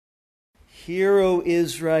Hear, O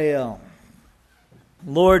Israel.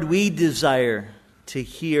 Lord, we desire to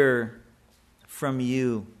hear from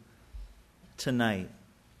you tonight.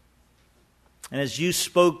 And as you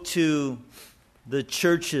spoke to the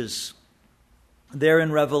churches there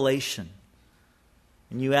in Revelation,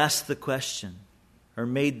 and you asked the question, or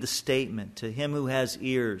made the statement, to him who has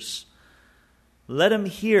ears, let him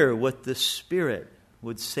hear what the Spirit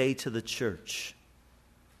would say to the church.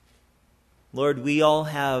 Lord, we all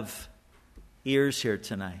have ears here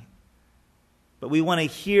tonight, but we want to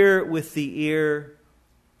hear with the ear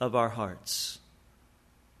of our hearts,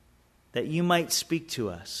 that you might speak to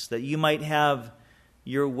us, that you might have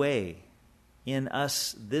your way in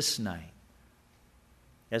us this night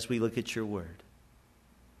as we look at your word.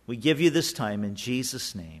 We give you this time in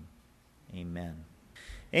Jesus' name. Amen.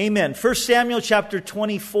 Amen. 1 Samuel chapter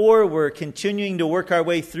 24. We're continuing to work our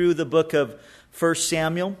way through the book of 1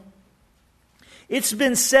 Samuel. It's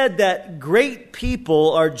been said that great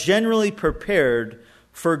people are generally prepared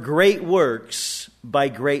for great works by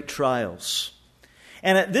great trials.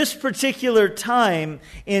 And at this particular time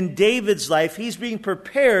in David's life, he's being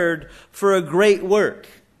prepared for a great work.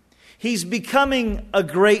 He's becoming a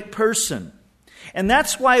great person. And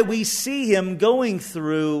that's why we see him going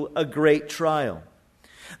through a great trial.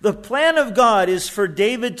 The plan of God is for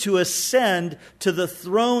David to ascend to the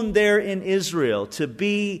throne there in Israel, to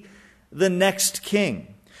be the next king.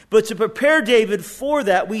 But to prepare David for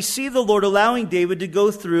that, we see the Lord allowing David to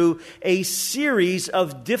go through a series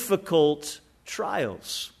of difficult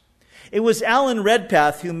trials. It was Alan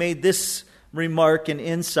Redpath who made this remark and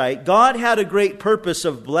insight. God had a great purpose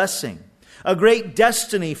of blessing, a great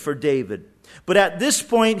destiny for David. But at this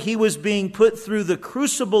point, he was being put through the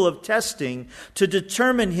crucible of testing to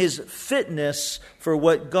determine his fitness for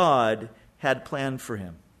what God had planned for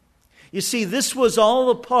him. You see, this was all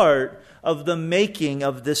a part of the making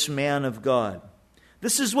of this man of God.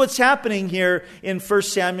 This is what's happening here in 1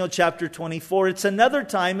 Samuel chapter 24. It's another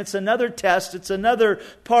time, it's another test, it's another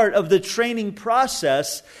part of the training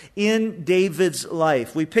process in David's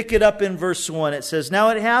life. We pick it up in verse 1. It says, "Now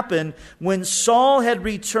it happened when Saul had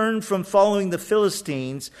returned from following the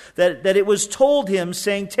Philistines that it was told him,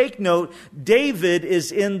 saying, 'Take note, David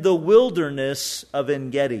is in the wilderness of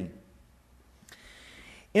En-gedi.'"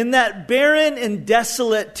 In that barren and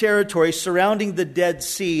desolate territory surrounding the Dead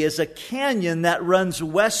Sea is a canyon that runs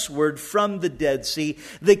westward from the Dead Sea.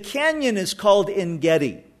 The canyon is called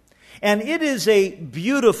En-gedi, and it is a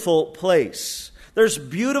beautiful place. There's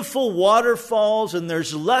beautiful waterfalls and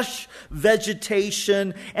there's lush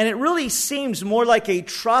vegetation, and it really seems more like a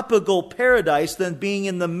tropical paradise than being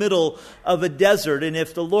in the middle of a desert. And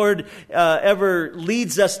if the Lord ever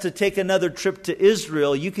leads us to take another trip to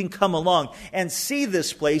Israel, you can come along and see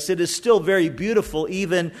this place. It is still very beautiful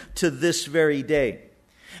even to this very day.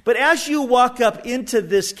 But as you walk up into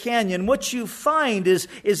this canyon, what you find is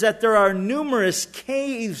that there are numerous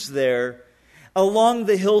caves there along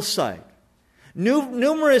the hillside.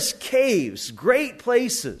 Numerous caves, great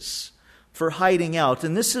places for hiding out.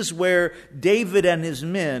 And this is where David and his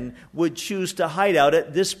men would choose to hide out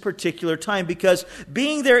at this particular time. Because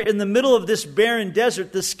being there in the middle of this barren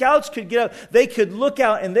desert, the scouts could get out, they could look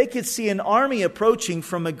out and they could see an army approaching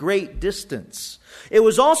from a great distance. It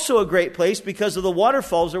was also a great place because of the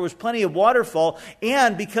waterfalls. There was plenty of waterfall.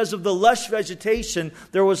 And because of the lush vegetation,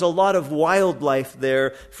 there was a lot of wildlife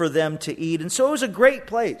there for them to eat. And so it was a great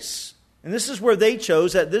place. And this is where they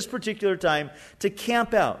chose at this particular time to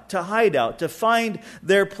camp out, to hide out, to find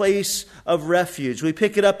their place of refuge. We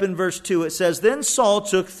pick it up in verse 2. It says, "Then Saul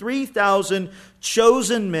took 3,000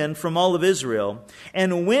 chosen men from all of Israel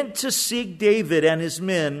and went to seek David and his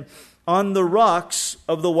men on the rocks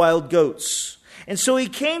of the wild goats. And so he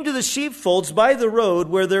came to the sheepfolds by the road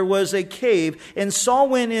where there was a cave, and Saul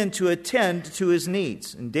went in to attend to his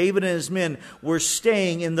needs. And David and his men were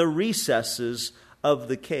staying in the recesses of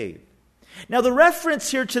the cave." Now, the reference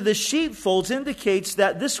here to the sheepfolds indicates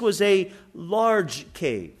that this was a large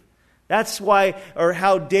cave. That's why, or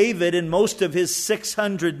how David and most of his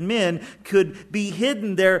 600 men could be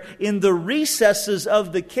hidden there in the recesses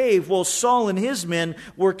of the cave, while Saul and his men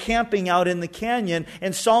were camping out in the canyon,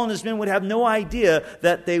 and Saul and his men would have no idea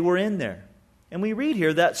that they were in there. And we read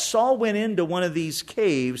here that Saul went into one of these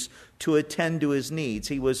caves to attend to his needs.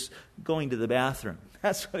 He was going to the bathroom.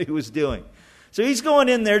 That's what he was doing. So he's going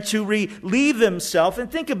in there to relieve himself. And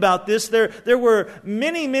think about this. There were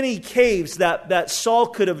many, many caves that Saul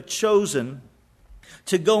could have chosen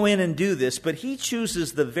to go in and do this. But he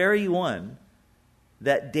chooses the very one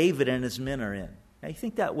that David and his men are in. Now, you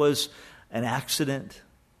think that was an accident?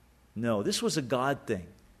 No, this was a God thing.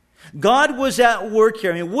 God was at work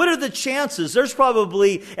here. I mean, what are the chances? There's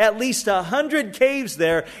probably at least 100 caves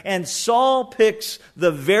there, and Saul picks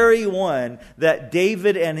the very one that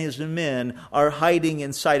David and his men are hiding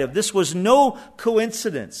inside of. This was no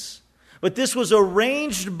coincidence, but this was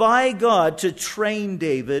arranged by God to train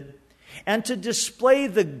David and to display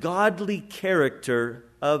the godly character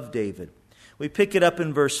of David. We pick it up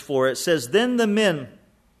in verse 4. It says, "Then the men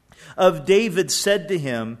of David said to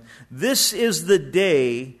him, 'This is the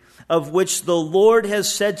day of which the Lord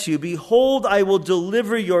has said to you, Behold, I will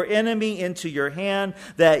deliver your enemy into your hand,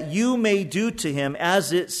 that you may do to him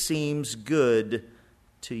as it seems good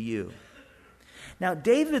to you.'" Now,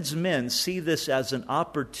 David's men see this as an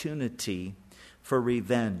opportunity for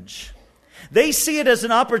revenge. They see it as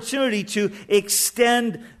an opportunity to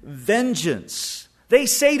extend vengeance. They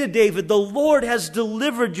say to David, "The Lord has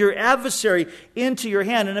delivered your adversary into your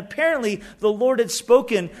hand." And apparently the Lord had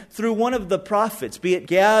spoken through one of the prophets, be it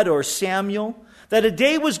Gad or Samuel, that a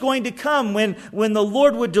day was going to come when the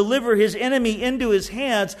Lord would deliver his enemy into his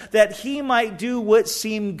hands, that he might do what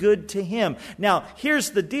seemed good to him. Now,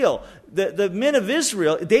 here's the deal. The men of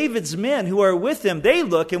Israel, David's men who are with him, they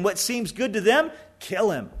look, and what seems good to them,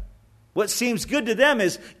 kill him. What seems good to them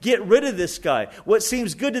is get rid of this guy. What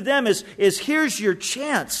seems good to them is here's your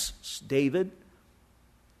chance, David.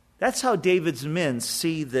 That's how David's men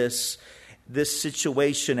see this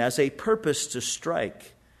situation, as a purpose to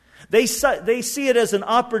strike. They see it as an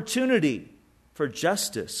opportunity for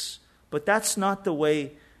justice, but that's not the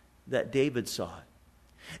way that David saw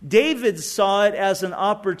it. David saw it as an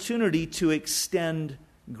opportunity to extend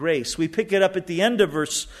grace. We pick it up at the end of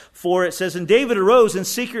verse 4. It says, "And David arose and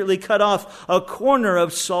secretly cut off a corner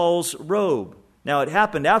of Saul's robe." Now it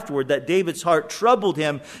happened afterward that David's heart troubled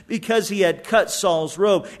him because he had cut Saul's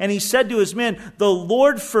robe. And he said to his men, "The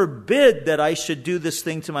Lord forbid that I should do this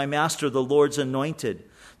thing to my master, the Lord's anointed,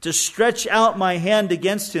 to stretch out my hand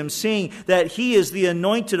against him, seeing that he is the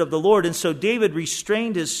anointed of the Lord." And so David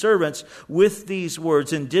restrained his servants with these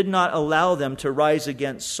words and did not allow them to rise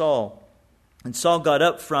against Saul. And Saul got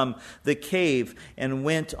up from the cave and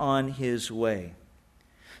went on his way.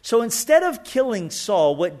 So instead of killing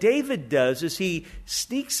Saul, what David does is he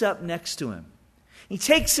sneaks up next to him. He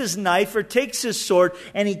takes his knife or takes his sword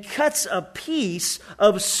and he cuts a piece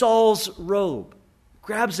of Saul's robe.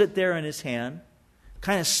 Grabs it there in his hand.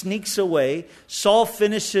 Kind of sneaks away. Saul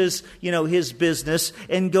finishes, his business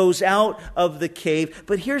and goes out of the cave.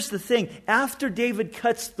 But here's the thing. After David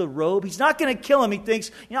cuts the robe, he's not going to kill him. He thinks,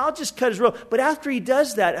 I'll just cut his robe. But after he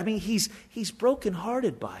does that, he's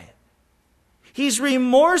brokenhearted by it. He's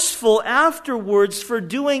remorseful afterwards for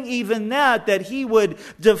doing even that he would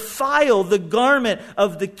defile the garment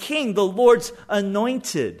of the king, the Lord's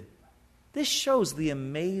anointed. This shows the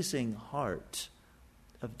amazing heart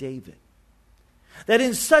of David. That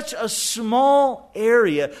in such a small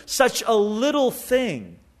area, such a little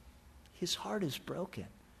thing, his heart is broken.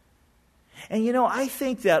 And I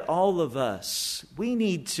think that all of us, we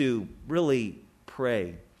need to really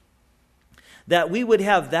pray that we would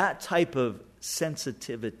have that type of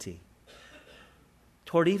sensitivity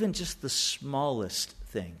toward even just the smallest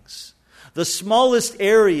things, the smallest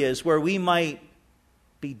areas where we might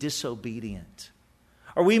be disobedient,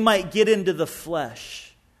 or we might get into the flesh.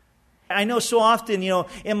 I know so often,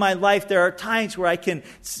 in my life, there are times where I can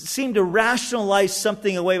seem to rationalize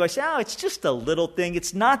something away by saying, it's just a little thing.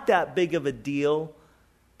 It's not that big of a deal.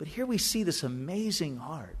 But here we see this amazing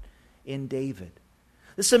heart in David.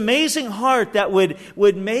 This amazing heart that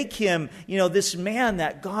would make him, this man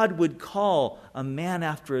that God would call a man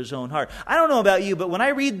after his own heart. I don't know about you, but when I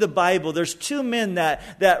read the Bible, there's two men that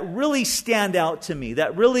really stand out to me,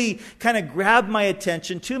 that really kind of grab my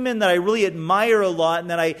attention, two men that I really admire a lot and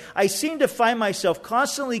that I seem to find myself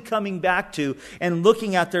constantly coming back to and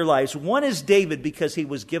looking at their lives. One is David, because he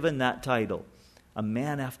was given that title, a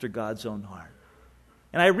man after God's own heart.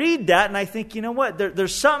 And I read that and I think, what?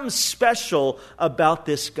 There's something special about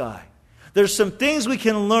this guy. There's some things we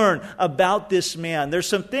can learn about this man. There's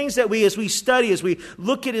some things that as we study, as we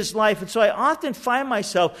look at his life. And so I often find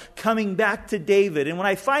myself coming back to David. And what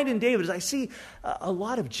I find in David is I see a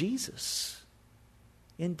lot of Jesus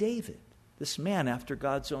in David, this man after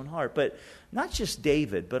God's own heart. But not just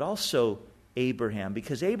David, but also Abraham,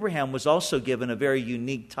 because Abraham was also given a very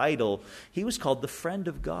unique title. He was called the friend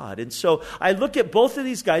of God. And so I look at both of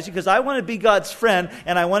these guys because I want to be God's friend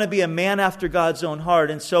and I want to be a man after God's own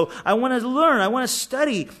heart. And so I want to learn, I want to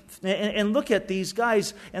study and look at these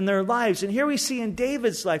guys and their lives. And here we see in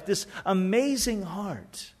David's life this amazing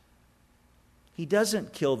heart. He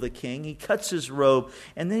doesn't kill the king. He cuts his robe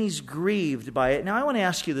and then he's grieved by it. Now I want to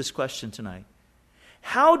ask you this question tonight.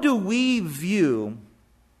 How do we view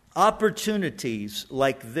opportunities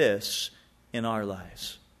like this in our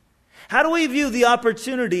lives? How do we view the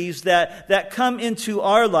opportunities that come into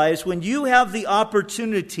our lives when you have the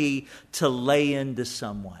opportunity to lay into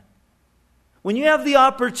someone? When you have the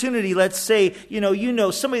opportunity, let's say, you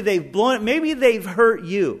know somebody, they've blown it, maybe they've hurt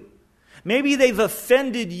you. Maybe they've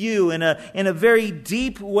offended you in a very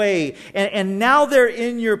deep way, and now they're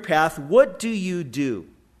in your path. What do?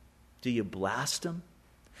 Do you blast them?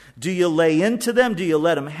 Do you lay into them? Do you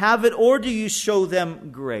let them have it? Or do you show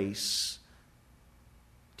them grace?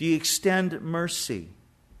 Do you extend mercy?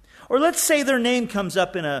 Or let's say their name comes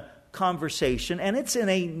up in a conversation, and it's in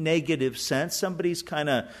a negative sense. Somebody's kind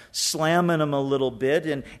of slamming them a little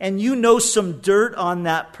bit, and you know some dirt on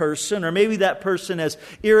that person, or maybe that person has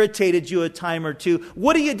irritated you a time or two.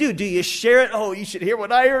 What do? Do you share it? Oh, you should hear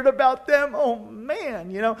what I heard about them. Oh,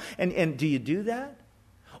 man, and do you do that?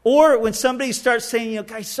 Or when somebody starts saying,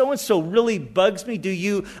 guys, so-and-so really bugs me, do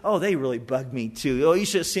you, they really bug me too. Oh, you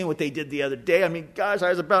should have seen what they did the other day. I mean, gosh, I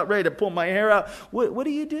was about ready to pull my hair out. What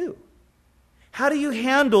do? How do you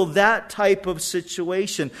handle that type of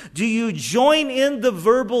situation? Do you join in the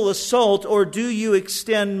verbal assault, or do you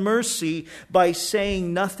extend mercy by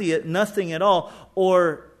saying nothing at all?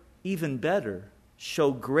 Or even better,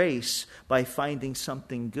 show grace by finding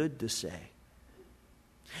something good to say?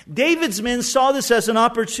 David's men saw this as an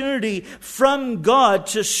opportunity from God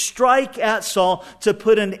to strike at Saul, to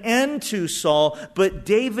put an end to Saul, but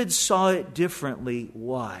David saw it differently.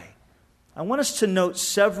 Why? I want us to note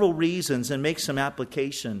several reasons and make some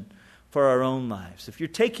application for our own lives. If you're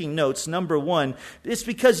taking notes, number one, it's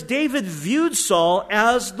because David viewed Saul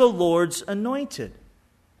as the Lord's anointed.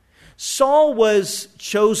 Saul was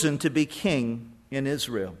chosen to be king in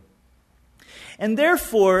Israel. And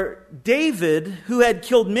therefore, David, who had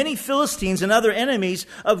killed many Philistines and other enemies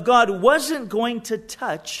of God, wasn't going to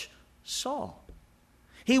touch Saul.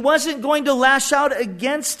 He wasn't going to lash out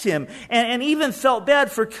against him, and even felt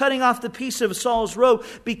bad for cutting off the piece of Saul's robe,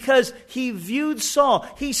 because he viewed Saul.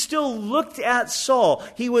 He still looked at Saul.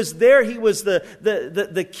 He was there. He was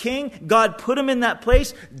the king. God put him in that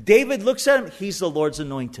place. David looks at him. He's the Lord's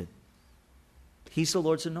anointed. He's the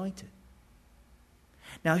Lord's anointed.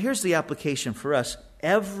 Now, here's the application for us.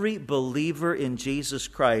 Every believer in Jesus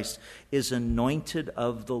Christ is anointed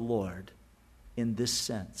of the Lord in this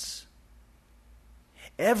sense.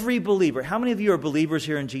 Every believer. How many of you are believers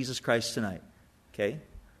here in Jesus Christ tonight? Okay.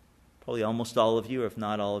 Probably almost all of you, or if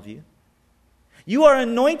not all of you. You are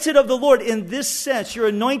anointed of the Lord in this sense. You're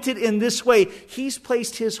anointed in this way. He's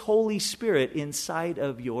placed His Holy Spirit inside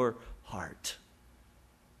of your heart.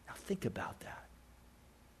 Now think about that.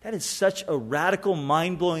 That is such a radical,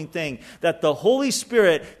 mind-blowing thing, that the Holy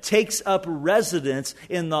Spirit takes up residence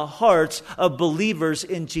in the hearts of believers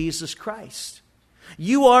in Jesus Christ.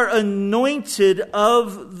 You are anointed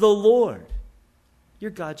of the Lord. You're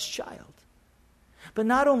God's child. But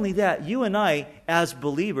not only that, you and I, as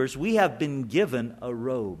believers, we have been given a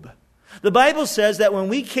robe. The Bible says that when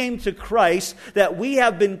we came to Christ, that we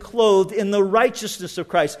have been clothed in the righteousness of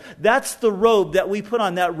Christ. That's the robe that we put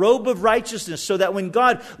on, that robe of righteousness, so that when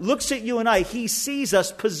God looks at you and I, He sees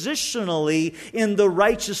us positionally in the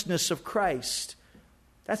righteousness of Christ.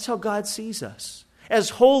 That's how God sees us, as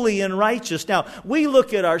holy and righteous. Now, we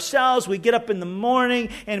look at ourselves, we get up in the morning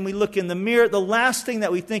and we look in the mirror. The last thing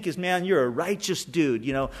that we think is, man, you're a righteous dude,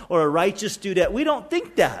 or a righteous dudette. We don't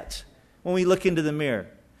think that when we look into the mirror.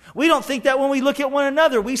 We don't think that when we look at one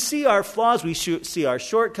another. We see our flaws, we see our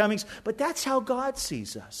shortcomings, but that's how God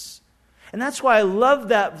sees us. And that's why I love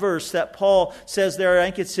that verse that Paul says there. I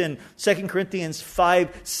think it's in 2 Corinthians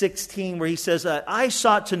 5:16, where he says, I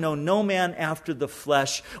sought to know no man after the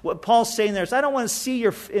flesh. What Paul's saying there is, I don't want to see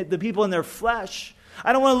the people in their flesh.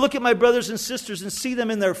 I don't want to look at my brothers and sisters and see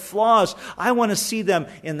them in their flaws. I want to see them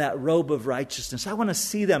in that robe of righteousness. I want to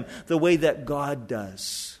see them the way that God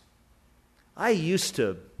does. I used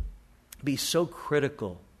to be so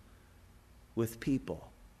critical with people.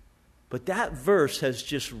 But that verse has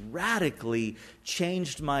just radically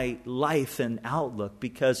changed my life and outlook,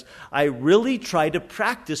 because I really try to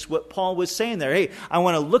practice what Paul was saying there. Hey, I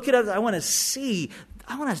want to look at others. I want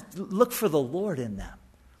to look for the Lord in them.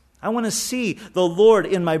 I want to see the Lord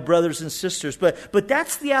in my brothers and sisters. But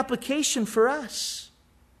that's the application for us.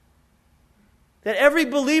 That every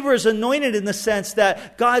believer is anointed in the sense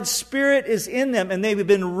that God's Spirit is in them and they've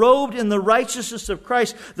been robed in the righteousness of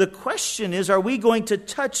Christ. The question is, are we going to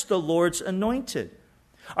touch the Lord's anointed?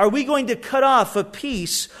 Are we going to cut off a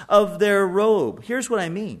piece of their robe? Here's what I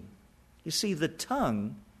mean. You see, the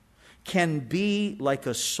tongue can be like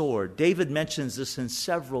a sword. David mentions this in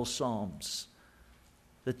several Psalms.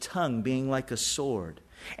 The tongue being like a sword.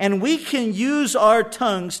 And we can use our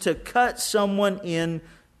tongues to cut someone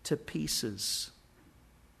into pieces,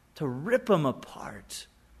 to rip them apart.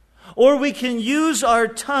 Or we can use our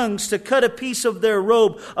tongues to cut a piece of their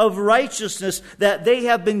robe of righteousness that they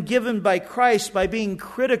have been given by Christ by being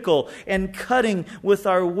critical and cutting with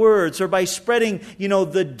our words, or by spreading,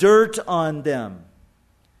 the dirt on them.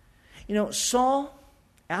 Saul,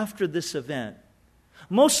 after this event,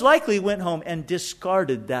 most likely went home and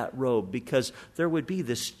discarded that robe because there would be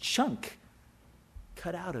this chunk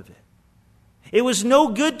cut out of it. It was no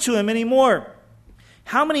good to him anymore.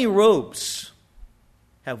 How many robes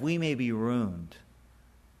have we maybe ruined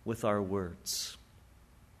with our words?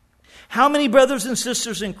 How many brothers and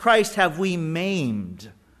sisters in Christ have we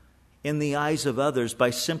maimed in the eyes of others by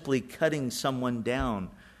simply cutting someone down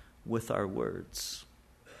with our words?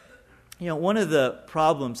 One of the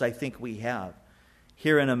problems I think we have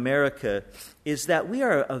here in America is that we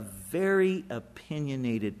are a very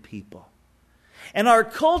opinionated people. And our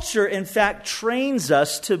culture, in fact, trains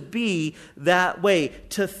us to be that way,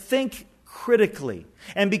 to think critically.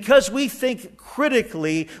 And because we think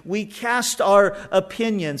critically, we cast our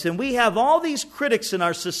opinions. And we have all these critics in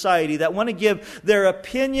our society that want to give their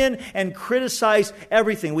opinion and criticize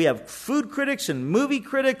everything. We have food critics and movie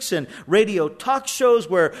critics and radio talk shows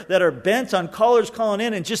that are bent on callers calling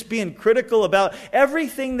in and just being critical about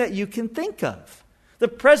everything that you can think of. The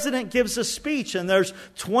president gives a speech and there's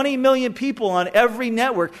 20 million people on every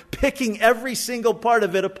network picking every single part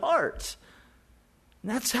of it apart. And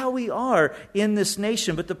that's how we are in this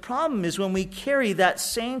nation. But the problem is when we carry that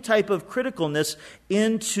same type of criticalness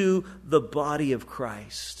into the body of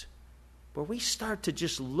Christ, where we start to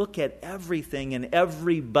just look at everything and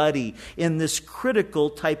everybody in this critical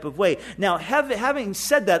type of way. Now, having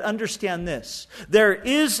said that, understand this. There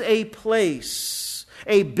is a place,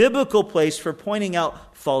 a biblical place, for pointing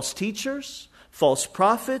out false teachers, false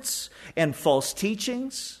prophets, and false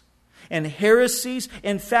teachings and heresies.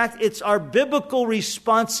 In fact, it's our biblical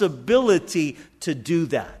responsibility to do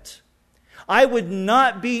that. I would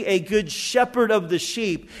not be a good shepherd of the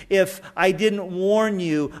sheep if I didn't warn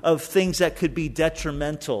you of things that could be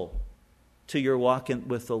detrimental to your walk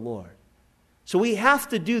with the Lord. So we have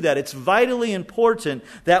to do that. It's vitally important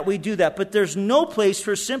that we do that. But there's no place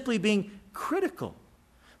for simply being critical.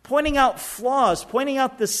 Pointing out flaws, pointing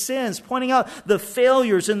out the sins, pointing out the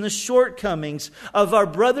failures and the shortcomings of our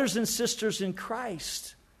brothers and sisters in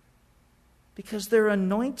Christ. Because they're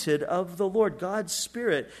anointed of the Lord. God's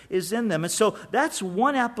Spirit is in them. And so that's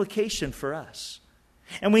one application for us.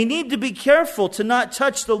 And we need to be careful to not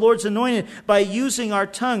touch the Lord's anointed by using our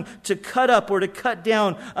tongue to cut up or to cut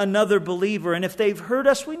down another believer. And if they've hurt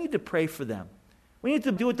us, we need to pray for them. We need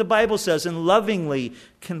to do what the Bible says and lovingly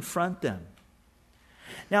confront them.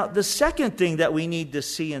 Now, the second thing that we need to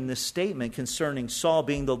see in this statement concerning Saul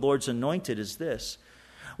being the Lord's anointed is this.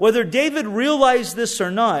 Whether David realized this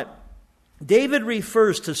or not, David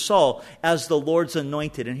refers to Saul as the Lord's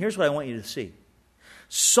anointed. And here's what I want you to see.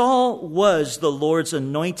 Saul was the Lord's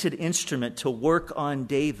anointed instrument to work on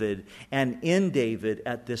David and in David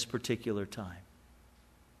at this particular time.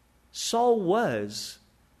 Saul was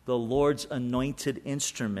the Lord's anointed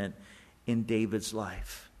instrument in David's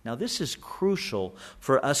life. Now, this is crucial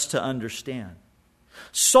for us to understand.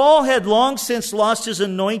 Saul had long since lost his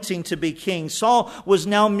anointing to be king. Saul was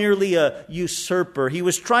now merely a usurper. He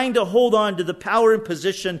was trying to hold on to the power and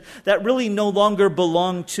position that really no longer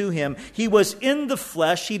belonged to him. He was in the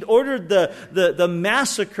flesh. He'd ordered the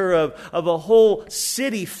massacre of a whole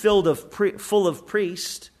city full of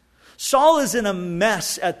priests. Saul is in a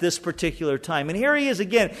mess at this particular time. And here he is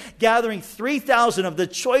again, gathering 3,000 of the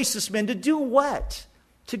choicest men to do what?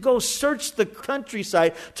 To go search the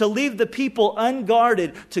countryside, to leave the people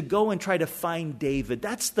unguarded, to go and try to find David.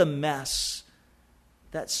 That's the mess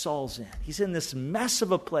that Saul's in. He's in this mess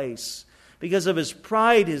of a place because of his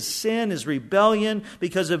pride, his sin, his rebellion,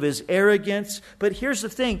 because of his arrogance. But here's the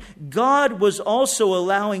thing. God was also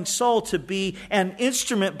allowing Saul to be an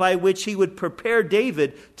instrument by which he would prepare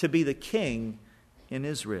David to be the king in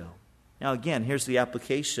Israel. Now again, here's the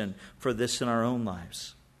application for this in our own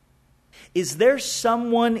lives. Is there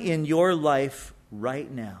someone in your life right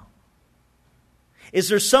now? Is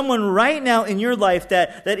there someone right now in your life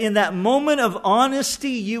that in that moment of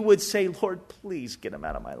honesty you would say, Lord, please get them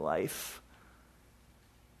out of my life.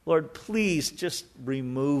 Lord, please just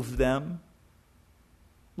remove them.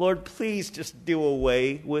 Lord, please just do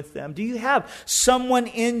away with them. Do you have someone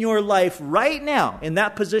in your life right now in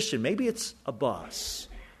that position? Maybe it's a boss.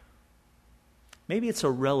 Maybe it's a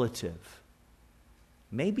relative.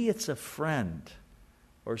 Maybe it's a friend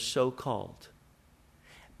or so-called.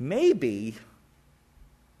 Maybe,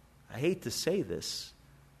 I hate to say this,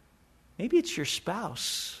 Maybe it's your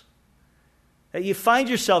spouse. That you find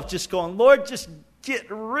yourself just going, Lord, just get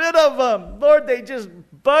rid of them. Lord, they just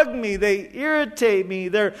bug me. They irritate me.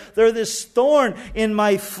 They're this thorn in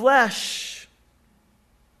my flesh.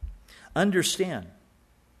 Understand,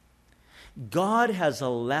 God has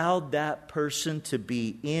allowed that person to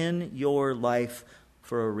be in your life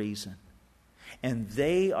for a reason. And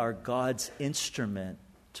they are God's instrument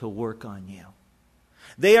to work on you.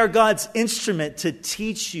 They are God's instrument to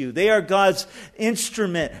teach you. They are God's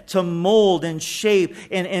instrument to mold and shape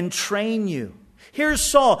and train you. Here's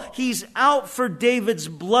Saul. He's out for David's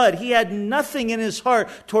blood. He had nothing in his heart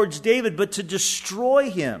towards David but to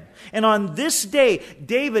destroy him. And on this day,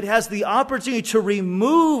 David has the opportunity to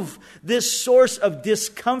remove this source of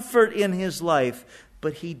discomfort in his life,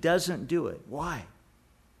 but he doesn't do it. Why?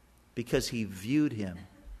 Because he viewed him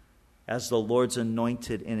as the Lord's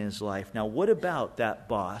anointed in his life. Now, what about that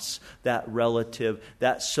boss, that relative,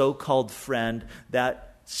 that so-called friend,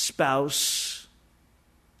 that spouse?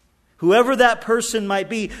 Whoever that person might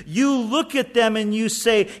be, you look at them and you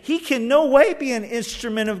say, he can no way be an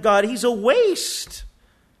instrument of God. He's a waste.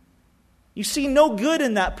 You see no good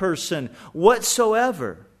in that person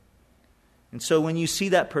whatsoever. And so when you see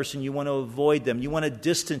that person, you want to avoid them. You want to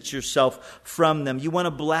distance yourself from them. You want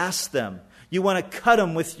to blast them. You want to cut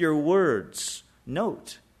them with your words.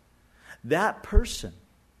 Note, that person,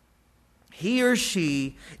 he or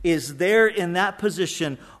she is there in that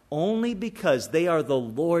position only because they are the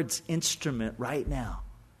Lord's instrument right now.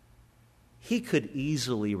 He could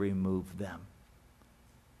easily remove them.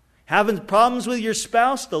 Having problems with your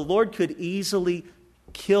spouse, the Lord could easily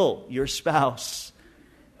kill your spouse.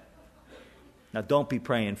 Now, don't be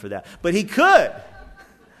praying for that. But He could.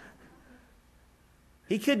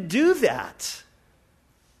 He could do that.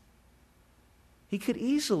 He could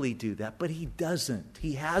easily do that, but He doesn't.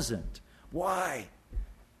 He hasn't. Why?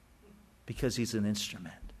 Because He's an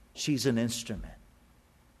instrument. She's an instrument.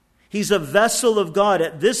 He's a vessel of God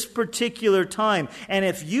at this particular time. And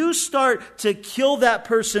if you start to kill that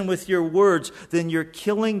person with your words, then you're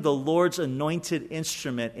killing the Lord's anointed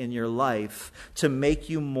instrument in your life to make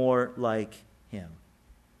you more like Him.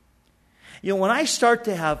 You know, when I start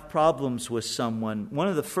to have problems with someone, one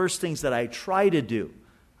of the first things that I try to do,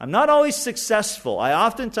 I'm not always successful. I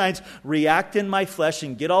oftentimes react in my flesh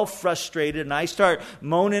and get all frustrated and I start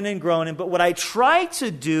moaning and groaning. But what I try to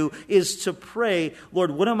do is to pray, Lord,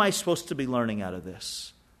 what am I supposed to be learning out of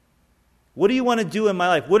this? What do you want to do in my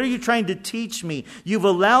life? What are you trying to teach me? You've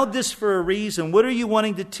allowed this for a reason. What are you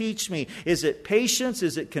wanting to teach me? Is it patience?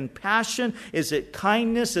 Is it compassion? Is it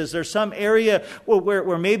kindness? Is there some area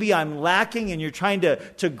where maybe I'm lacking and you're trying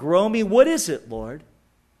to grow me? What is it, Lord?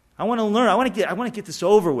 I want to learn. I want to get this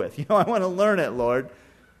over with. I want to learn it, Lord.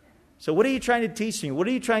 So what are you trying to teach me? What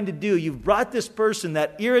are you trying to do? You've brought this person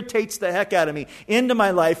that irritates the heck out of me into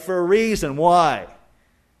my life for a reason. Why?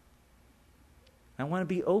 I want to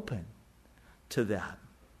be open to that.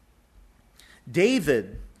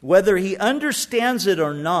 David, whether he understands it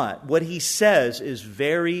or not, what he says is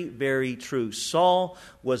very, very true. Saul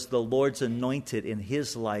was the Lord's anointed in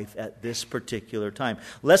his life at this particular time.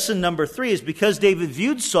 Lesson number 3 is because David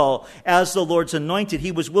viewed Saul as the Lord's anointed,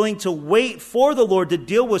 he was willing to wait for the Lord to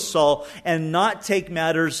deal with Saul and not take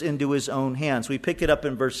matters into his own hands. We pick it up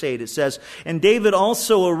in verse 8. It says, "And David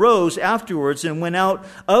also arose afterwards and went out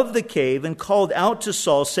of the cave and called out to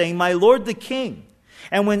Saul, saying, 'My Lord the king.'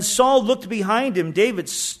 And when Saul looked behind him, David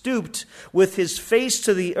stooped with his face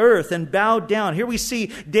to the earth and bowed down." Here we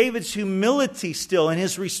see David's humility still and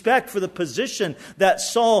his respect for the position that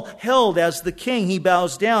Saul held as the king. He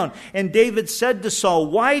bows down. And David said to Saul,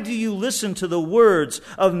 "Why do you listen to the words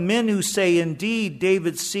of men who say, 'Indeed,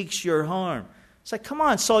 David seeks your harm'?" It's like, come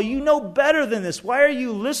on, Saul, you know better than this. Why are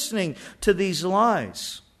you listening to these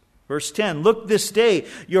lies? Verse 10, "Look, this day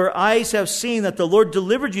your eyes have seen that the Lord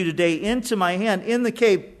delivered you today into my hand in the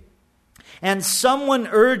cave. And someone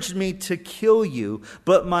urged me to kill you,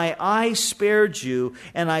 but my eye spared you.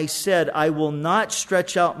 And I said, I will not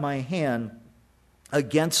stretch out my hand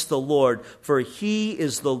against the Lord, for He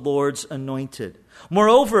is the Lord's anointed.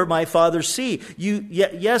 Moreover, my father, see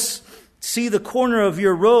the corner of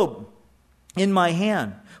your robe in my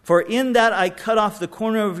hand. For in that I cut off the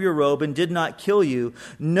corner of your robe and did not kill you.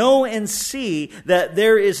 Know and see that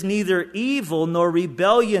there is neither evil nor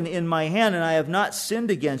rebellion in my hand, and I have not sinned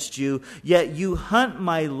against you, yet you hunt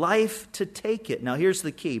my life to take it." Now here's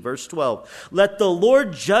the key, verse 12. "Let the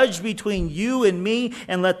Lord judge between you and me,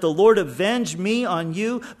 and let the Lord avenge me on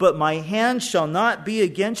you, but my hand shall not be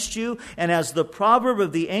against you. And as the proverb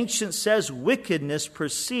of the ancient says, wickedness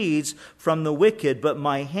proceeds from the wicked, but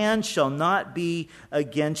my hand shall not be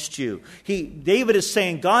against against you. David is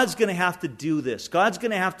saying, God's going to have to do this. God's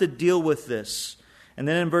going to have to deal with this. And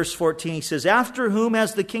then in verse 14 he says, after whom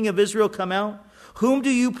has the king of Israel come out? Whom do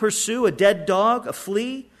you pursue? A dead dog? A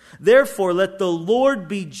flea? Therefore let the Lord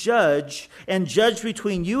be judge, and judge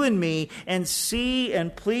between you and me, and see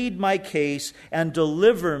and plead my case, and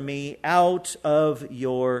deliver me out of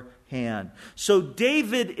your hand. So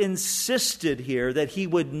David insisted here that he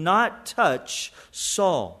would not touch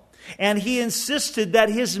Saul. And he insisted that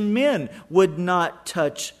his men would not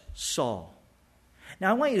touch Saul.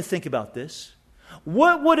 Now I want you to think about this.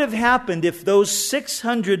 What would have happened if those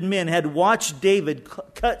 600 men had watched David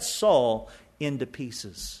cut Saul into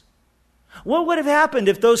pieces? What would have happened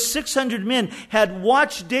if those 600 men had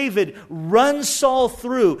watched David run Saul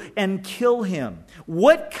through and kill him?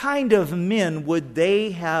 What kind of men would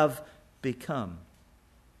they have become?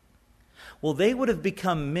 Well, they would have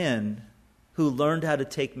become men who learned how to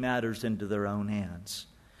take matters into their own hands.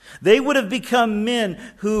 They would have become men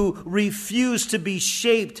who refused to be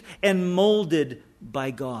shaped and molded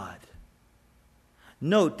by God.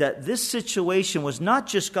 Note that this situation was not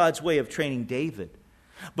just God's way of training David,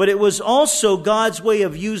 but it was also God's way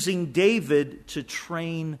of using David to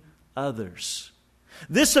train others.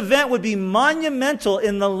 This event would be monumental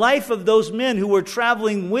in the life of those men who were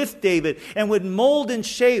traveling with David and would mold and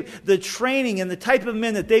shape the training and the type of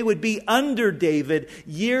men that they would be under David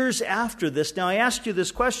years after this. Now I ask you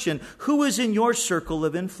this question: who is in your circle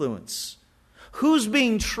of influence? Who's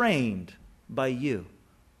being trained by you?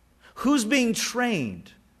 Who's being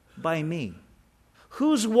trained by me?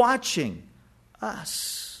 Who's watching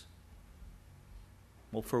us?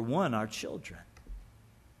 Well, for one, our children.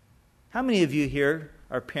 How many of you here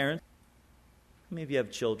are parents? How many of you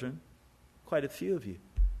have children? Quite a few of you.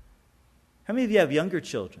 How many of you have younger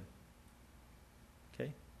children?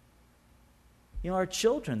 Okay. You know, our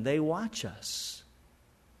children, they watch us.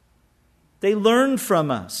 They learn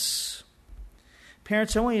from us.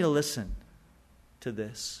 Parents, I want you to listen to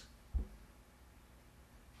this.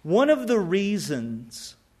 One of the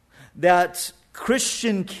reasons that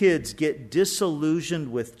Christian kids get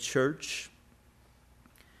disillusioned with church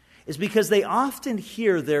is because they often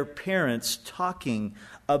hear their parents talking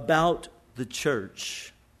about the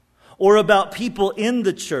church or about people in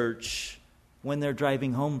the church when they're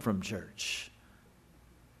driving home from church.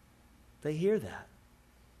 They hear that.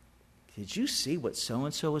 Did you see what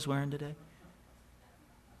so-and-so was wearing today?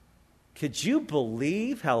 Could you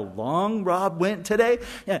believe how long Rob went today?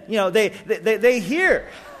 Yeah, you know, they hear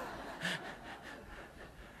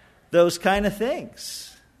those kind of things.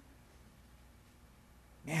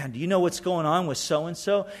 Man, do you know what's going on with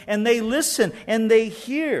so-and-so? And they listen and they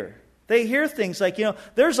hear. They hear things like, you know,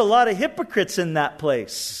 there's a lot of hypocrites in that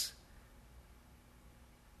place.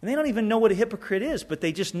 And they don't even know what a hypocrite is, but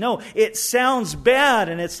they just know it sounds bad.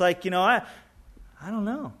 And it's like, you know, I don't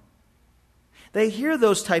know. They hear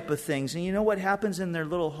those type of things. And you know what happens in their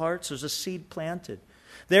little hearts? There's a seed planted.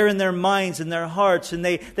 They're in their minds and their hearts. And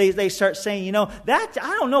they start saying, you know, that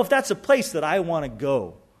I don't know if that's a place that I want to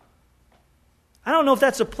go. I don't know if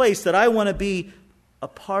that's a place that I want to be a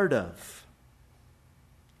part of.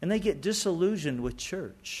 And they get disillusioned with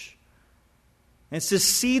church. And it's this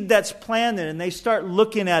seed that's planted, and they start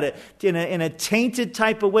looking at it in a tainted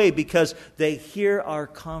type of way because they hear our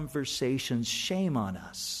conversations. Shame on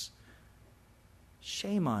us.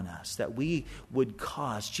 Shame on us that we would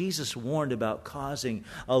cause. Jesus warned about causing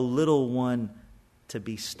a little one to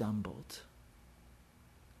be stumbled.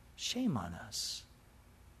 Shame on us.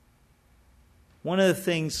 One of the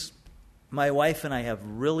things my wife and I have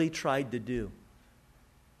really tried to do,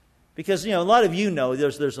 because, you know, a lot of you know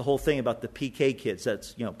there's a whole thing about the PK kids,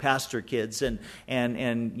 that's, you know, pastor kids, and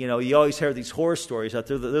you know, you always hear these horror stories out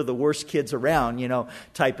there. They're the worst kids around, you know,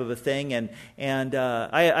 type of a thing. And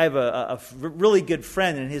I have a really good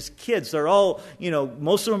friend, and his kids, they're all, you know,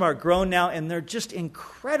 most of them are grown now, and they're just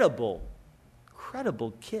incredible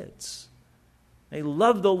kids. They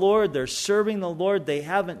love the Lord. They're serving the Lord. They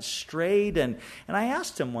haven't strayed. And I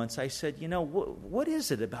asked him once, I said, you know, what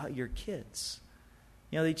is it about your kids?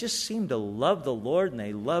 You know, they just seem to love the Lord and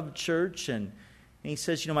they love church. And he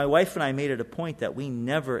says, you know, my wife and I made it a point that we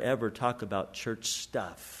never, ever talk about church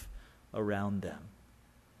stuff around them.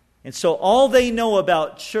 And so all they know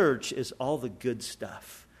about church is all the good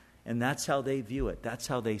stuff. And that's how they view it. That's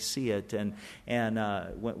how they see it. And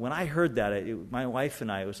when I heard that, my wife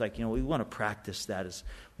and I, it was like, you know, we want to practice that.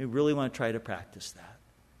 We really want to try to practice that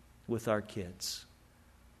with our kids.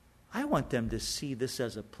 I want them to see this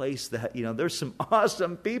as a place that, you know, there's some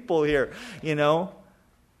awesome people here, you know,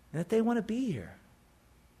 and that they want to be here.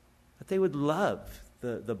 That they would love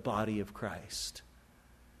the body of Christ.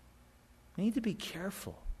 We need to be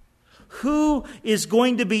careful Who is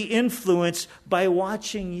going to be influenced by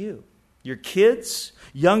watching you? Your kids,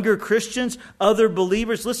 younger Christians, other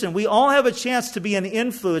believers. Listen, we all have a chance to be an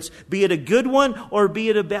influence, be it a good one or be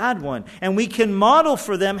it a bad one. And we can model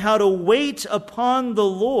for them how to wait upon the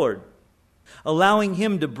Lord, allowing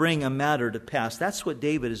Him to bring a matter to pass. That's what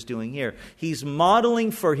David is doing here. He's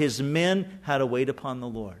modeling for his men how to wait upon the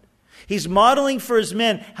Lord. He's modeling for his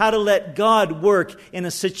men how to let God work in a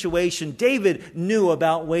situation. David knew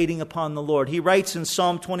about waiting upon the Lord. He writes in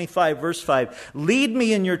Psalm 25, verse 5, "Lead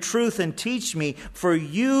me in your truth and teach me, for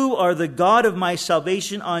you are the God of my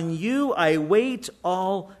salvation. On you I wait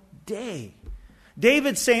all day."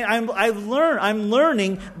 David's saying, I'm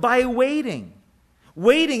learning by waiting.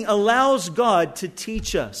 Waiting allows God to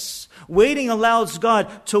teach us. Waiting allows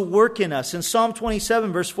God to work in us. In Psalm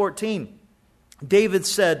 27, verse 14, David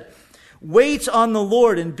said, "Wait on the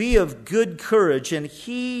Lord and be of good courage, and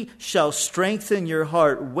He shall strengthen your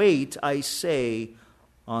heart. Wait, I say,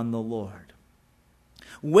 on the Lord."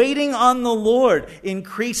 Waiting on the Lord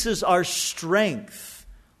increases our strength.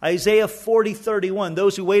 Isaiah 40:31,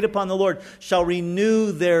 "Those who wait upon the Lord shall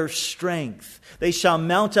renew their strength. They shall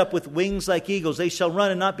mount up with wings like eagles. They shall run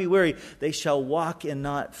and not be weary. They shall walk and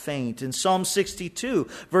not faint." In Psalm 62,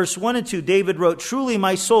 verse 1 and 2, David wrote, "Truly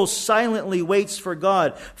my soul silently waits for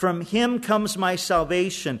God. From Him comes my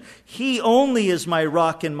salvation. He only is my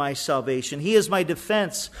rock and my salvation. He is my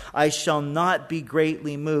defense. I shall not be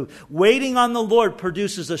greatly moved." Waiting on the Lord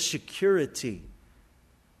produces a security,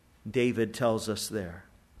 David tells us there.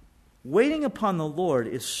 Waiting upon the Lord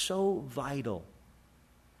is so vital.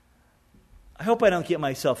 I hope I don't get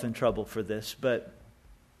myself in trouble for this, but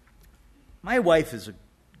my wife is a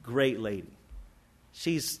great lady.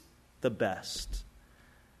 She's the best.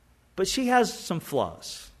 But she has some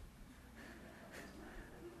flaws.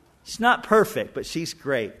 She's not perfect, but she's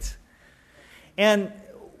great. And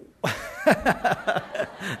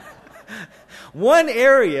one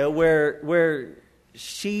area where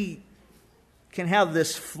she can have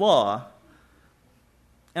this flaw,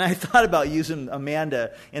 and I thought about using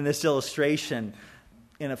Amanda in this illustration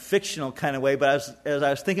in a fictional kind of way, but as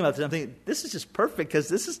I was thinking about this, I'm thinking, this is just perfect because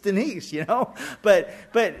this is Denise, you know? But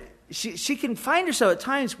she can find herself at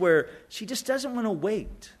times where she just doesn't want to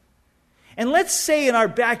wait. And let's say in our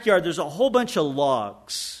backyard there's a whole bunch of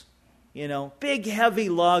logs, you know, big heavy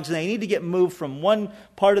logs, and they need to get moved from one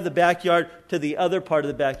part of the backyard to the other part of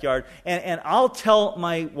the backyard. And I'll tell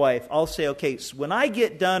my wife, I'll say, okay, so when I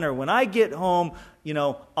get done or when I get home, you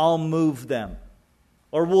know, I'll move them.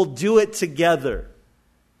 Or we'll do it together.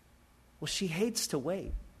 Well, she hates to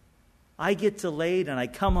wait. I get delayed and I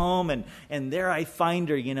come home and there I find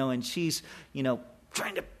her, you know, and she's, you know,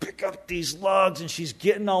 trying to pick up these logs, and she's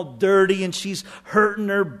getting all dirty, and she's hurting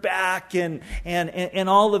her back and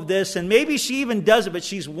all of this. And maybe she even does it, but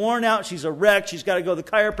she's worn out, she's a wreck, she's got to go to the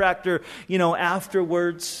chiropractor, you know,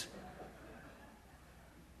 afterwards.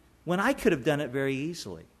 When I could have done it very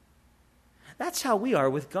easily. That's how we are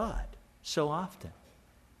with God so often.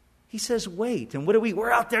 He says, wait. And what are we?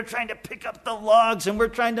 We're out there trying to pick up the logs, and we're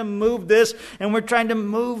trying to move this, and we're trying to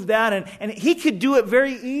move that. And He could do it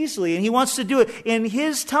very easily, and He wants to do it in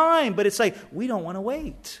His time. But it's like, we don't want to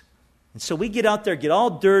wait. And so we get out there, get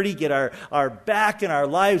all dirty, get our back and our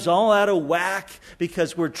lives all out of whack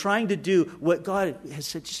because we're trying to do what God has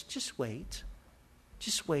said. Just wait.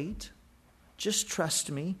 Just wait. Just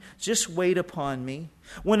trust me. Just wait upon me.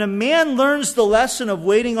 When a man learns the lesson of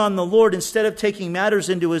waiting on the Lord instead of taking matters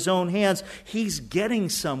into his own hands, he's getting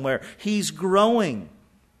somewhere. He's growing.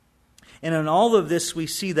 And in all of this, we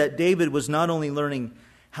see that David was not only learning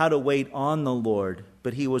how to wait on the Lord,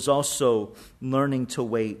 but he was also learning to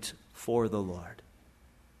wait for the Lord.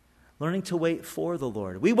 Learning to wait for the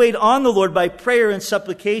Lord. We wait on the Lord by prayer and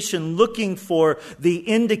supplication, looking for the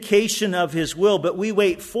indication of His will. But we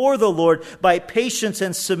wait for the Lord by patience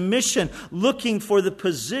and submission, looking for the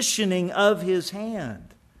positioning of His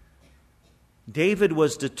hand. David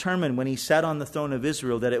was determined when he sat on the throne of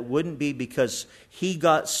Israel that it wouldn't be because he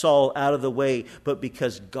got Saul out of the way, but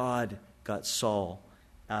because God got Saul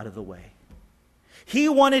out of the way. He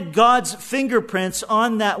wanted God's fingerprints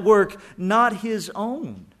on that work, not his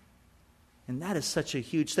own. And that is such a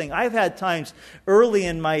huge thing. I've had times early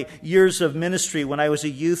in my years of ministry when I was a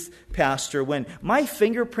youth pastor when my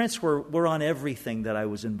fingerprints were on everything that I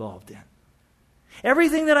was involved in.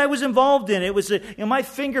 Everything that I was involved in, it was my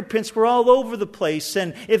fingerprints were all over the place.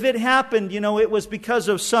 And if it happened, it was because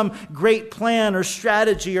of some great plan or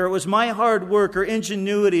strategy, or it was my hard work or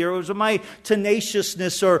ingenuity, or it was my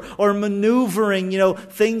tenaciousness or maneuvering,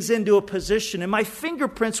 things into a position. And my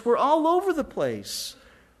fingerprints were all over the place.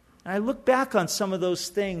 And I look back on some of those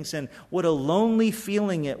things and what a lonely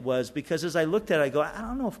feeling it was, because as I looked at it, I go, I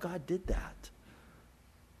don't know if God did that.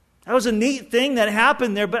 That was a neat thing that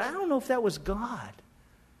happened there, but I don't know if that was God.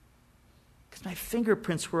 Because my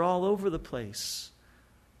fingerprints were all over the place.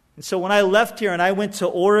 And so when I left here and I went to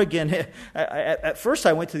Oregon, at first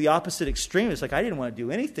I went to the opposite extreme. It's like I didn't want to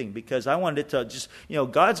do anything because I wanted it to just,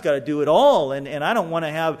 God's got to do it all. And I don't want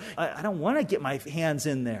to get my hands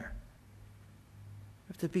in there.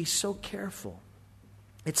 We have to be so careful.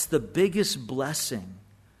 It's the biggest blessing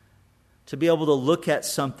to be able to look at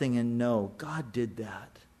something and know God did that.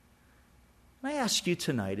 I ask you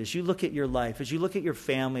tonight, as you look at your life, as you look at your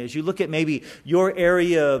family, as you look at maybe your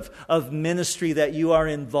area of ministry that you are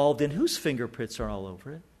involved in, whose fingerprints are all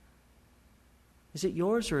over it? Is it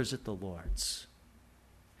yours or is it the Lord's?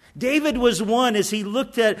 David was one, as he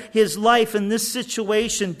looked at his life in this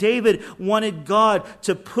situation, David wanted God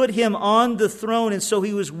to put him on the throne, and so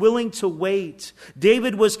he was willing to wait.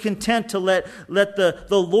 David was content to let the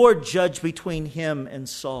Lord judge between him and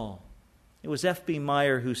Saul. It was F.B.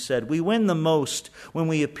 Meyer who said, "We win the most when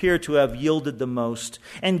we appear to have yielded the most,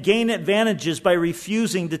 and gain advantages by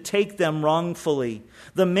refusing to take them wrongfully.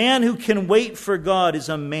 The man who can wait for God is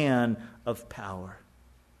a man of power."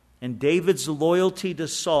 And David's loyalty to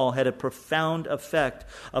Saul had a profound effect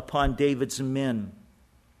upon David's men,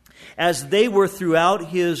 as they were throughout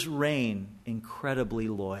his reign incredibly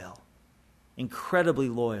loyal. Incredibly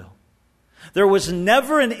loyal. There was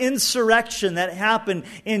never an insurrection that happened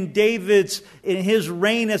in his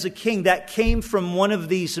reign as a king that came from one of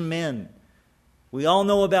these men. We all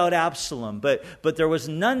know about Absalom, but there was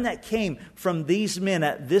none that came from these men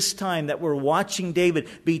at this time that were watching David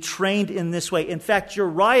be trained in this way. In fact,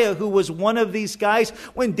 Uriah, who was one of these guys,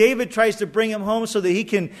 when David tries to bring him home so that he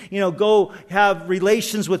can, go have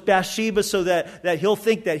relations with Bathsheba so that he'll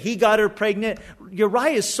think that he got her pregnant,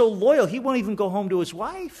 Uriah is so loyal, he won't even go home to his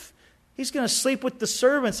wife. He's going to sleep with the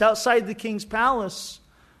servants outside the king's palace.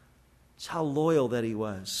 That's how loyal that he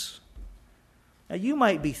was. Now you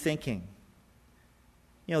might be thinking,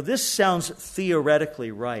 this sounds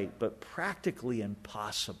theoretically right, but practically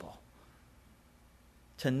impossible.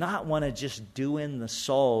 To not want to just do in the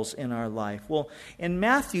Sauls in our life. Well, in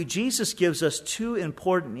Matthew, Jesus gives us two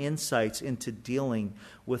important insights into dealing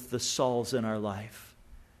with the Sauls in our life.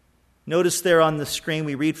 Notice there on the screen,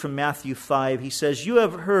 we read from Matthew 5. He says, "You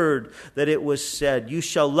have heard that it was said, 'You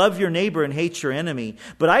shall love your neighbor and hate your enemy.'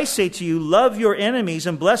 But I say to you, love your enemies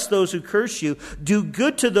and bless those who curse you. Do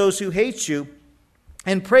good to those who hate you,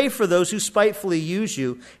 and pray for those who spitefully use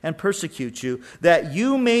you and persecute you, that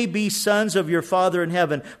you may be sons of your Father in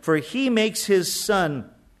heaven. For he makes his sun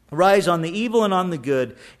rise on the evil and on the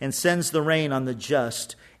good, and sends the rain on the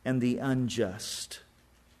just and the unjust."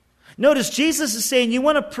 Notice Jesus is saying, you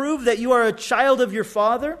want to prove that you are a child of your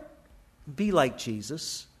Father? Be like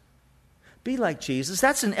Jesus. Be like Jesus.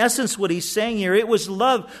 That's in essence what he's saying here. It was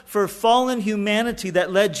love for fallen humanity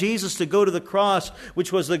that led Jesus to go to the cross,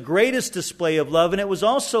 which was the greatest display of love. And it was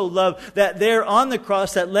also love that there on the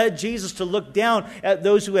cross that led Jesus to look down at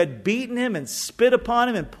those who had beaten him and spit upon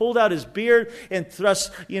him and pulled out his beard and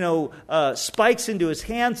thrust, spikes into his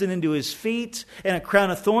hands and into his feet and a crown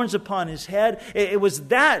of thorns upon his head. It was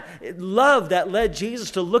that love that led Jesus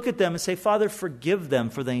to look at them and say, "Father, forgive them,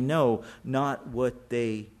 for they know not what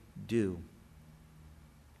they do."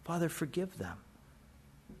 Father, forgive them.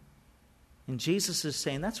 And Jesus is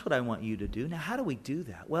saying, that's what I want you to do. Now, how do we do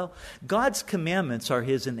that? Well, God's commandments are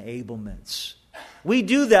his enablements. We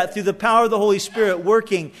do that through the power of the Holy Spirit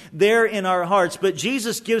working there in our hearts. But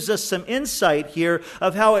Jesus gives us some insight here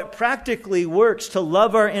of how it practically works to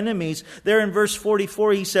love our enemies. There in verse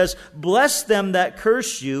 44, he says, "Bless them that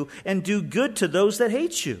curse you, and do good to those that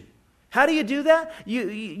hate you." How do you do that?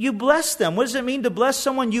 You bless them. What does it mean to bless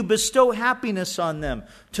someone? You bestow happiness on them.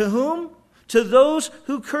 To whom? To those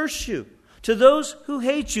who curse you. To those who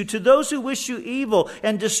hate you. To those who wish you evil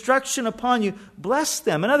and destruction upon you. Bless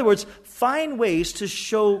them. In other words, find ways to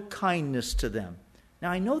show kindness to them.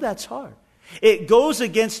 Now, I know that's hard. It goes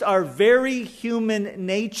against our very human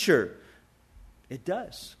nature. It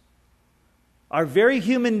does. Our very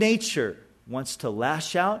human nature wants to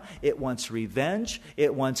lash out. It wants revenge.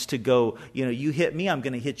 It wants to go, you hit me, I'm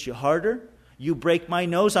going to hit you harder. You break my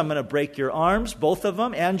nose, I'm going to break your arms, both of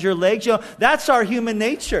them, and your legs. That's our human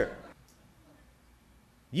nature.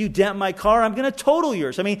 You dent my car, I'm going to total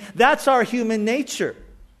yours. That's our human nature.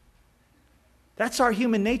 That's our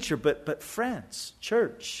human nature. But friends,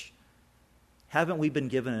 church, haven't we been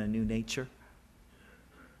given a new nature?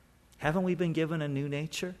 Haven't we been given a new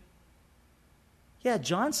nature? Yeah,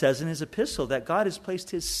 John says in his epistle that God has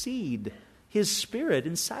placed his seed, his Spirit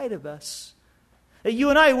inside of us. That you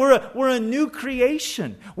and I, we're a new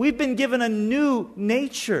creation. We've been given a new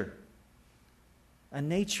nature. A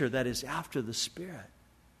nature that is after the Spirit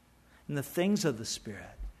and the things of the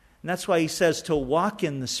Spirit. And that's why he says to walk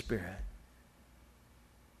in the Spirit.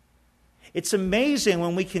 It's amazing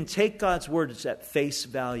when we can take God's words at face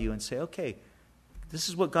value and say, okay, this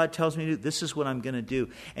is what God tells me to do. This is what I'm going to do.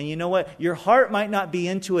 And you know what? Your heart might not be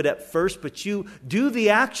into it at first, but you do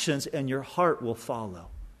the actions and your heart will follow.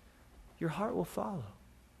 Your heart will follow.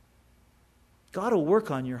 God will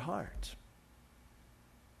work on your heart.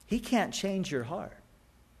 He can't change your heart.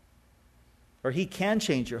 Or He can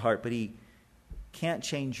change your heart, but He can't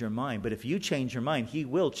change your mind. But if you change your mind, He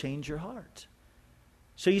will change your heart.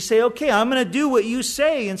 So you say, okay, I'm going to do what you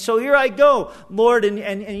say. And so here I go, Lord.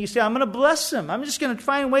 And you say, I'm going to bless them. I'm just going to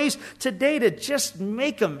find ways today to just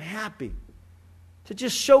make them happy. To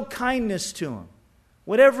just show kindness to them.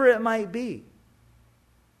 Whatever it might be.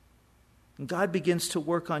 And God begins to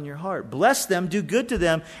work on your heart. Bless them, do good to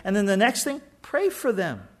them. And then the next thing, pray for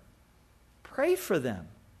them. Pray for them.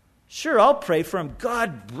 Sure, I'll pray for them.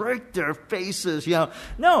 God, break their faces.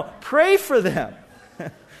 No, pray for them.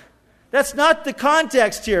 That's not the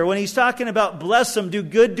context here when he's talking about bless them, do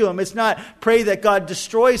good to them. It's not pray that God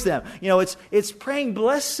destroys them. It's praying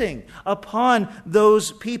blessing upon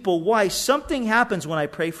those people. Why? Something happens when I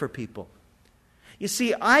pray for people. You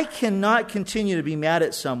see, I cannot continue to be mad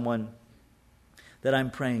at someone that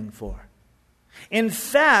I'm praying for. In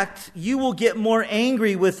fact, you will get more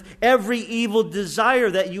angry with every evil desire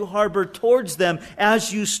that you harbor towards them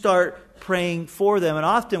as you start praying for them. And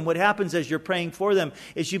often what happens as you're praying for them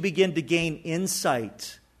is you begin to gain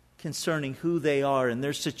insight concerning who they are and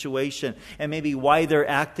their situation and maybe why they're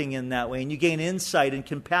acting in that way. And you gain insight and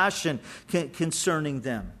compassion concerning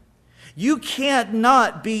them. You can't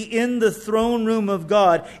not be in the throne room of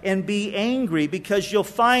God and be angry, because you'll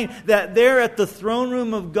find that there at the throne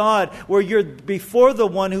room of God, where you're before the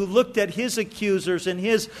one who looked at his accusers and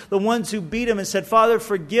the ones who beat him and said, Father,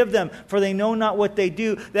 forgive them, for they know not what they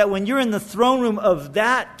do. That when you're in the throne room of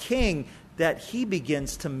that king, that he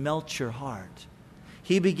begins to melt your heart.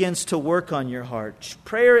 He begins to work on your heart.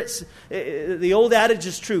 Prayer, the old adage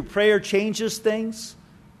is true. Prayer changes things.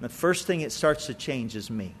 The first thing it starts to change is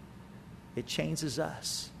me. It changes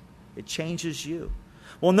us. It changes you.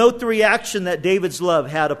 Well, note the reaction that David's love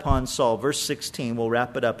had upon Saul. Verse 16, we'll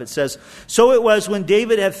wrap it up. It says, So it was when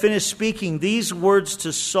David had finished speaking these words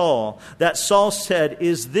to Saul, that Saul said,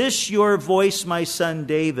 Is this your voice, my son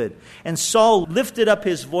David? And Saul lifted up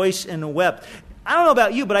his voice and wept. I don't know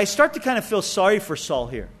about you, but I start to kind of feel sorry for Saul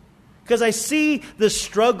here. Because I see the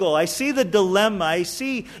struggle, I see the dilemma, I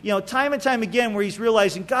see, time and time again where he's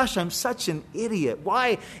realizing, gosh, I'm such an idiot.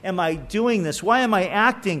 Why am I doing this? Why am I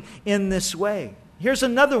acting in this way? Here's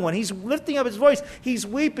another one. He's lifting up his voice. He's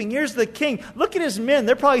weeping. Here's the king. Look at his men.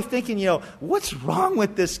 They're probably thinking, what's wrong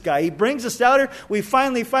with this guy? He brings us out here. We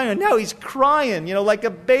finally find him. Now he's crying, like a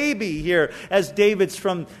baby here as David's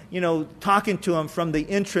talking to him from the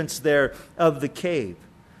entrance there of the cave.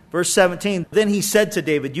 Verse 17, Then he said to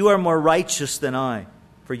David, You are more righteous than I,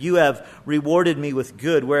 for you have rewarded me with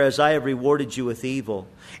good, whereas I have rewarded you with evil.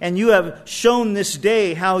 And you have shown this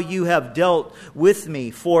day how you have dealt with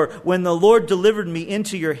me. For when the Lord delivered me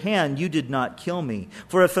into your hand, you did not kill me.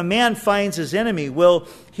 For if a man finds his enemy, will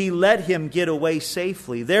he let him get away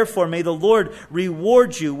safely? Therefore may the Lord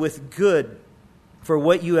reward you with good for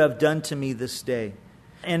what you have done to me this day.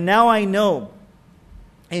 And now I know,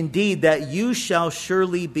 indeed, that you shall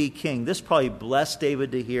surely be king. This probably blessed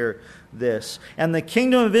David to hear this. And the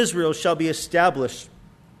kingdom of Israel shall be established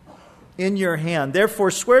in your hand.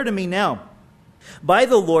 Therefore swear to me now by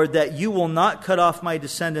the Lord that you will not cut off my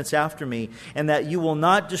descendants after me, and that you will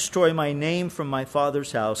not destroy my name from my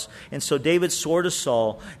father's house. And so David swore to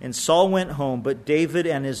Saul, and Saul went home, but David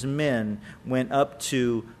and his men went up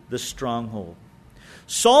to the stronghold.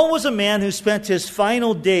 Saul was a man who spent his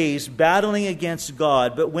final days battling against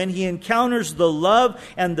God, but when he encounters the love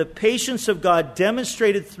and the patience of God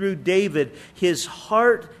demonstrated through David, his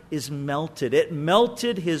heart is melted. It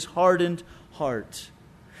melted his hardened heart.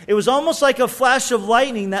 It was almost like a flash of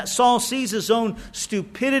lightning that Saul sees his own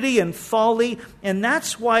stupidity and folly, and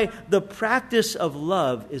that's why the practice of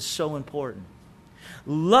love is so important.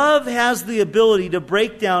 Love has the ability to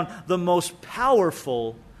break down the most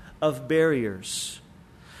powerful of barriers.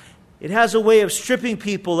 It has a way of stripping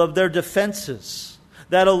people of their defenses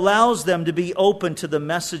that allows them to be open to the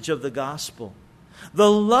message of the gospel. The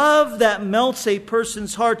love that melts a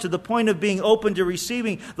person's heart to the point of being open to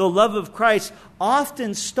receiving the love of Christ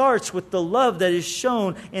often starts with the love that is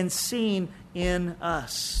shown and seen in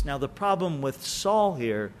us. Now, the problem with Saul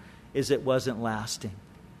here is it wasn't lasting.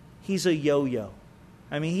 He's a yo-yo.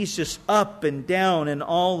 I mean, he's just up and down and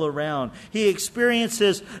all around. He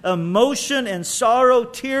experiences emotion and sorrow,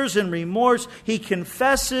 tears and remorse. He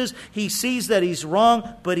confesses, he sees that he's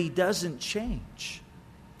wrong, but he doesn't change.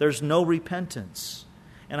 There's no repentance.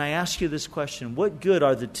 And I ask you this question: what good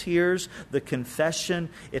are the tears, the confession,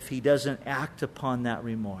 if he doesn't act upon that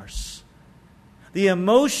remorse? The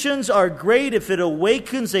emotions are great if it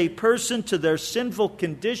awakens a person to their sinful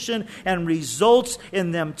condition and results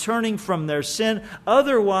in them turning from their sin.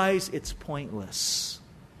 Otherwise, it's pointless.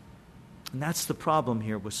 And that's the problem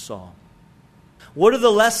here with Saul. What are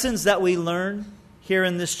the lessons that we learn here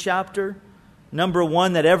in this chapter? Number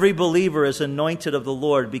one, that every believer is anointed of the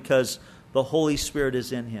Lord because the Holy Spirit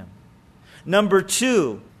is in him. Number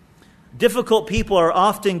two, difficult people are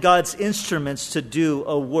often God's instruments to do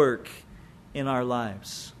a work in our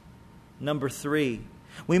lives. Number three,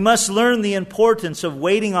 we must learn the importance of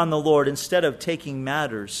waiting on the Lord instead of taking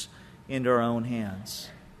matters into our own hands.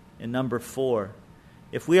 And number four,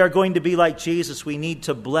 if we are going to be like Jesus, we need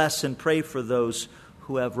to bless and pray for those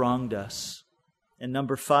who have wronged us. And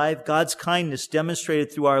number five, God's kindness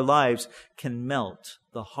demonstrated through our lives can melt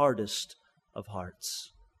the hardest of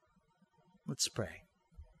hearts. Let's pray.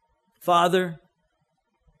 Father,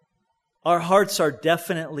 our hearts are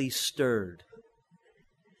definitely stirred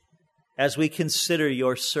as we consider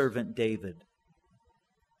your servant David.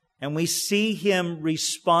 And we see him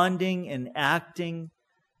responding and acting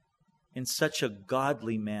in such a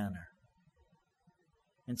godly manner,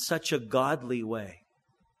 in such a godly way.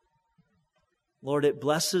 Lord, it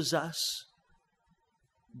blesses us,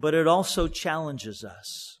 but it also challenges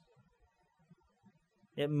us.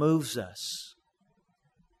 It moves us.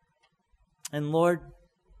 And Lord,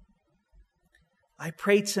 I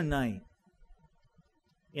pray tonight,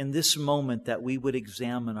 in this moment, that we would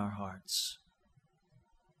examine our hearts.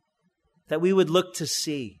 That we would look to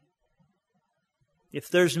see if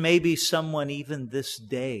there's maybe someone even this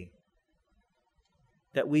day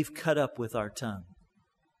that we've cut up with our tongue.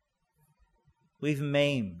 We've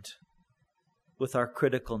maimed with our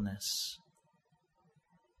criticalness.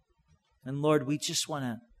 And Lord, we just want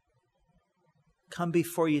to come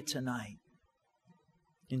before you tonight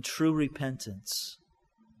in true repentance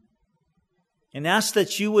and ask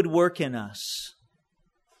that you would work in us,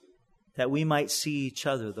 that we might see each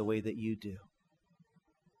other the way that you do.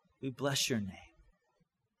 We bless your name.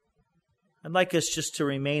 I'd like us just to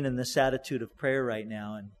remain in this attitude of prayer right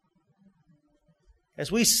now. And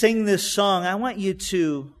as we sing this song, I want you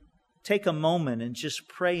to take a moment and just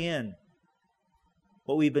pray in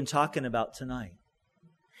what we've been talking about tonight.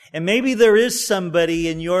 And maybe there is somebody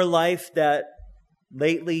in your life that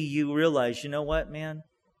lately you realize, you know what, man?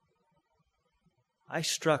 I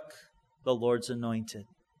struck the Lord's anointed.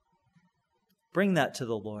 Bring that to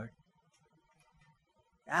the Lord.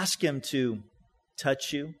 Ask Him to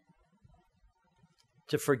touch you,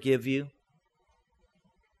 to forgive you,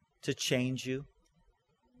 to change you.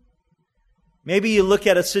 Maybe you look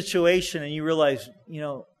at a situation and you realize,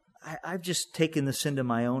 I've just taken this into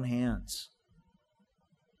my own hands.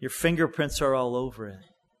 Your fingerprints are all over it.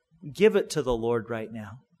 Give it to the Lord right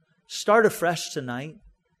now. Start afresh tonight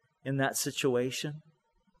in that situation.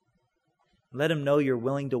 Let Him know you're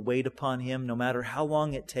willing to wait upon Him no matter how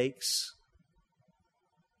long it takes.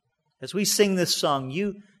 As we sing this song,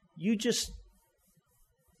 you just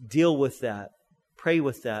deal with that. Pray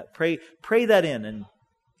with that. Pray that in and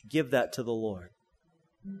give that to the Lord.